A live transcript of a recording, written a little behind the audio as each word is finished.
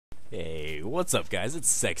Hey, what's up guys? It's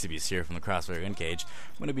Sexybeast here from the Crossfire Gun Cage.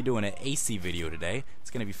 I'm going to be doing an AC video today. It's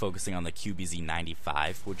going to be focusing on the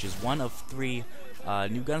QBZ95, which is one of three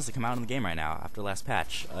new guns that come out in the game right now after the last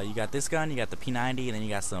patch. You got this gun, you got the P90, and then you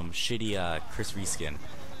got some shitty Chris reskin,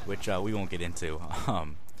 which we won't get into.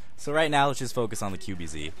 So right now, let's just focus on the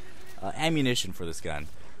QBZ. Ammunition for this gun.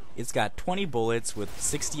 It's got 20 bullets with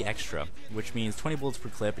 60 extra, which means 20 bullets per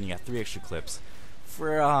clip, and you got 3 extra clips.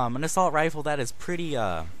 For an assault rifle, that is pretty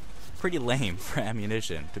lame for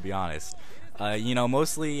ammunition, to be honest. You know,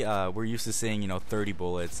 mostly we're used to seeing 30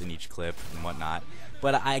 bullets in each clip and whatnot.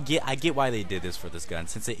 But I get why they did this for this gun,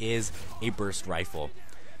 since it is a burst rifle.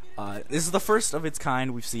 This is the first of its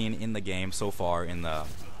kind we've seen in the game so far in the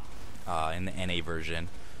NA version.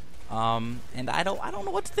 And I don't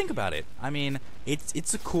know what to think about it. I mean,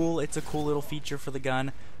 it's a cool little feature for the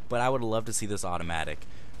gun, but I would love to see this automatic.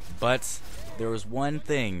 But there was one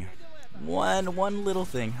thing. One little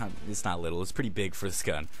thing, it's not little, it's pretty big for this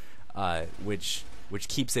gun, which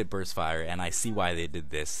keeps it burst fire, and I see why they did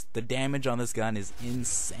this. The damage on this gun is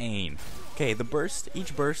insane. Okay,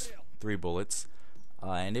 each burst, 3 bullets,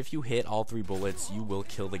 and if you hit all 3 bullets, you will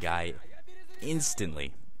kill the guy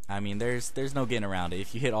instantly. I mean, there's no getting around it.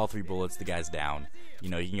 If you hit all 3 bullets, the guy's down. You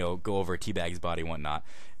can go over teabag his body and whatnot.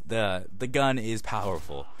 The gun is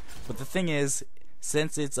powerful, but the thing is,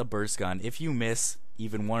 since it's a burst gun, if you miss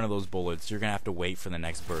even one of those bullets, you're gonna have to wait for the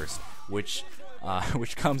next burst, which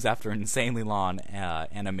comes after an insanely long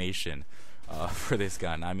animation for this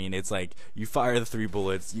gun. I mean, it's like you fire the 3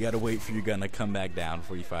 bullets, you gotta wait for your gun to come back down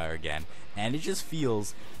before you fire again, and it just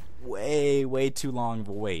feels way too long of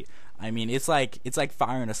a wait. I mean, it's like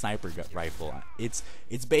firing a sniper rifle. It's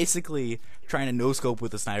basically trying to no scope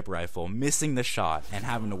with a sniper rifle, missing the shot, and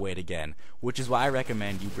having to wait again. Which is why I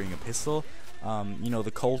recommend you bring a pistol,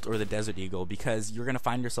 the Colt or the Desert Eagle, because you're gonna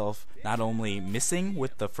find yourself not only missing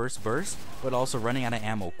with the first burst, but also running out of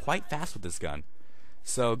ammo quite fast with this gun.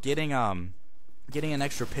 So getting an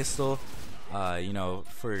extra pistol, for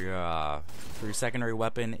your secondary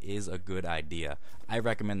weapon is a good idea. I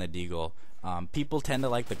recommend the Deagle. People tend to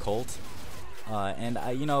like the Colt, and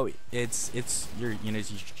it's your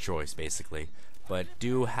choice basically. But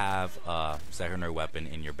do have a secondary weapon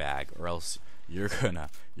in your bag, or else you're gonna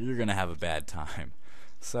have a bad time.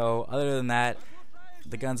 So other than that,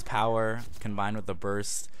 the gun's power combined with the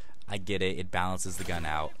burst, I get it. It balances the gun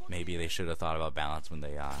out. Maybe they should have thought about balance when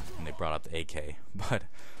they brought up the AK, but.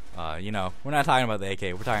 We're not talking about the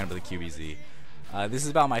AK, we're talking about the QBZ. This is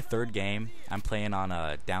about my 3rd game. I'm playing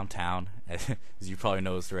on downtown, as you probably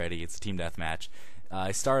noticed already. It's a team deathmatch.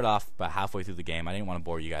 I started off about halfway through the game. I didn't want to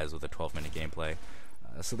bore you guys with a 12-minute gameplay,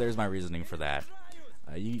 so there's my reasoning for that.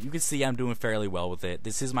 You can see I'm doing fairly well with it.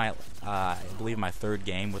 This is my, I believe, my 3rd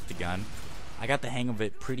game with the gun. I got the hang of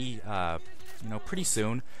it pretty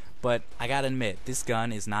soon, but I gotta admit, this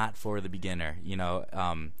gun is not for the beginner.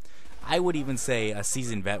 I would even say a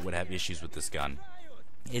seasoned vet would have issues with this gun.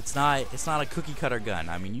 It's not a cookie cutter gun.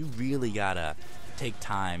 I mean, you really gotta take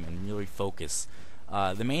time and really focus.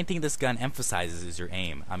 The main thing this gun emphasizes is your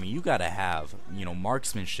aim. I mean, you gotta have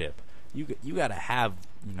marksmanship. You gotta have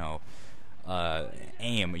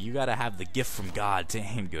aim. You gotta have the gift from God to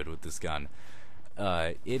aim good with this gun.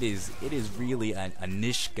 It is really a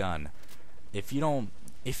niche gun. If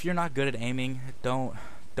you're not good at aiming,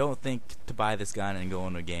 don't think to buy this gun and go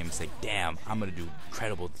into a game and say, damn, I'm going to do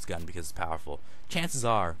incredible with this gun because it's powerful. Chances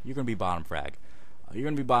are, you're going to be bottom frag. You're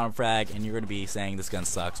going to be bottom frag, and you're going to be saying this gun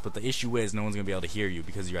sucks, but the issue is no one's going to be able to hear you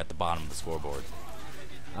because you're at the bottom of the scoreboard.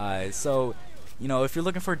 So, if you're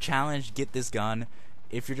looking for a challenge, get this gun.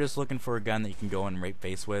 If you're just looking for a gun that you can go and rape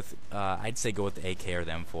face with, I'd say go with the AK or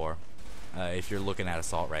the M4 if you're looking at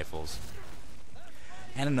assault rifles.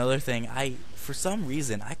 And another thing, for some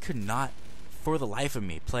reason, I could not for the life of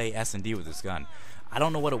me play S&D with this gun. I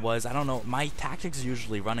don't know what it was. I don't know. My tactics are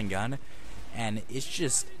usually run and gun, and it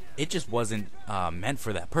just wasn't meant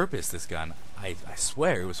for that purpose, this gun. I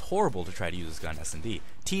swear it was horrible to try to use this gun S&D.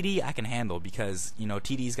 TD I can handle because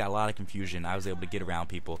TD's got a lot of confusion. I was able to get around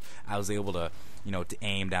people. I was able to to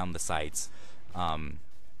aim down the sights, and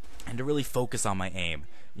to really focus on my aim,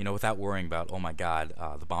 without worrying about, oh my god,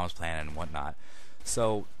 the bomb's planted and whatnot.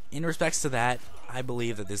 So in respects to that, I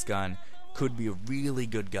believe that this gun could be a really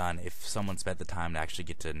good gun if someone spent the time to actually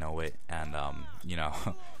get to know it, and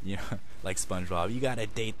like SpongeBob, you gotta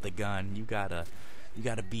date the gun, you gotta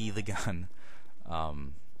be the gun.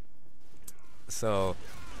 So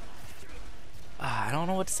I don't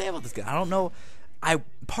know what to say about this gun. I don't know.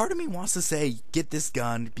 Part of me wants to say get this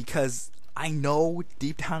gun because I know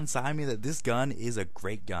deep down inside me that this gun is a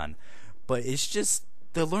great gun, but it's just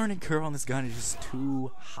the learning curve on this gun is just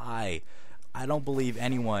too high. I don't believe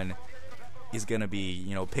anyone is gonna be,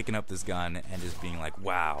 you know, picking up this gun and just being like,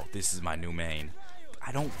 wow, this is my new main.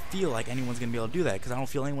 I don't feel like anyone's gonna be able to do that, because I don't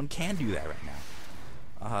feel anyone can do that right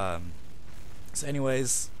now. So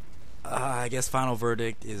anyways, I guess final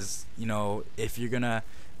verdict is, you know, if you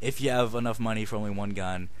have enough money for only one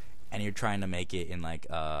gun and you're trying to make it in like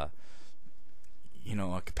you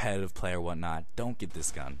know, a competitive player or whatnot, don't get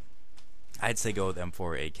this gun. I'd say go with M4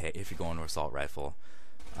 or AK if you're going to assault rifle.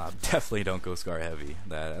 Definitely don't go Scar Heavy.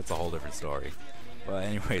 That's a whole different story. But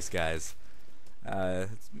anyways, guys,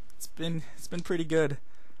 it's been pretty good.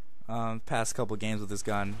 Past couple games with this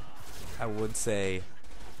gun, I would say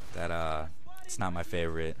that it's not my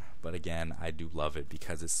favorite, but again, I do love it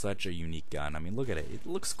because it's such a unique gun. I mean, look at it. It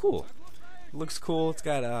looks cool. It looks cool. It's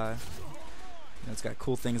got you know, it's got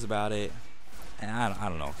cool things about it. And I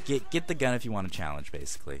don't know. Get the gun if you want a challenge,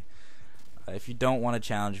 basically. If you don't want a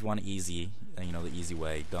challenge, if you want easy, you know, the easy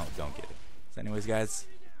way, don't get it. So anyways, guys,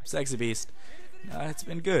 Sexybeast, it's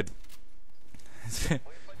been good.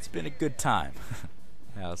 It's been a good time.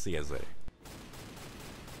 I'll see you guys later.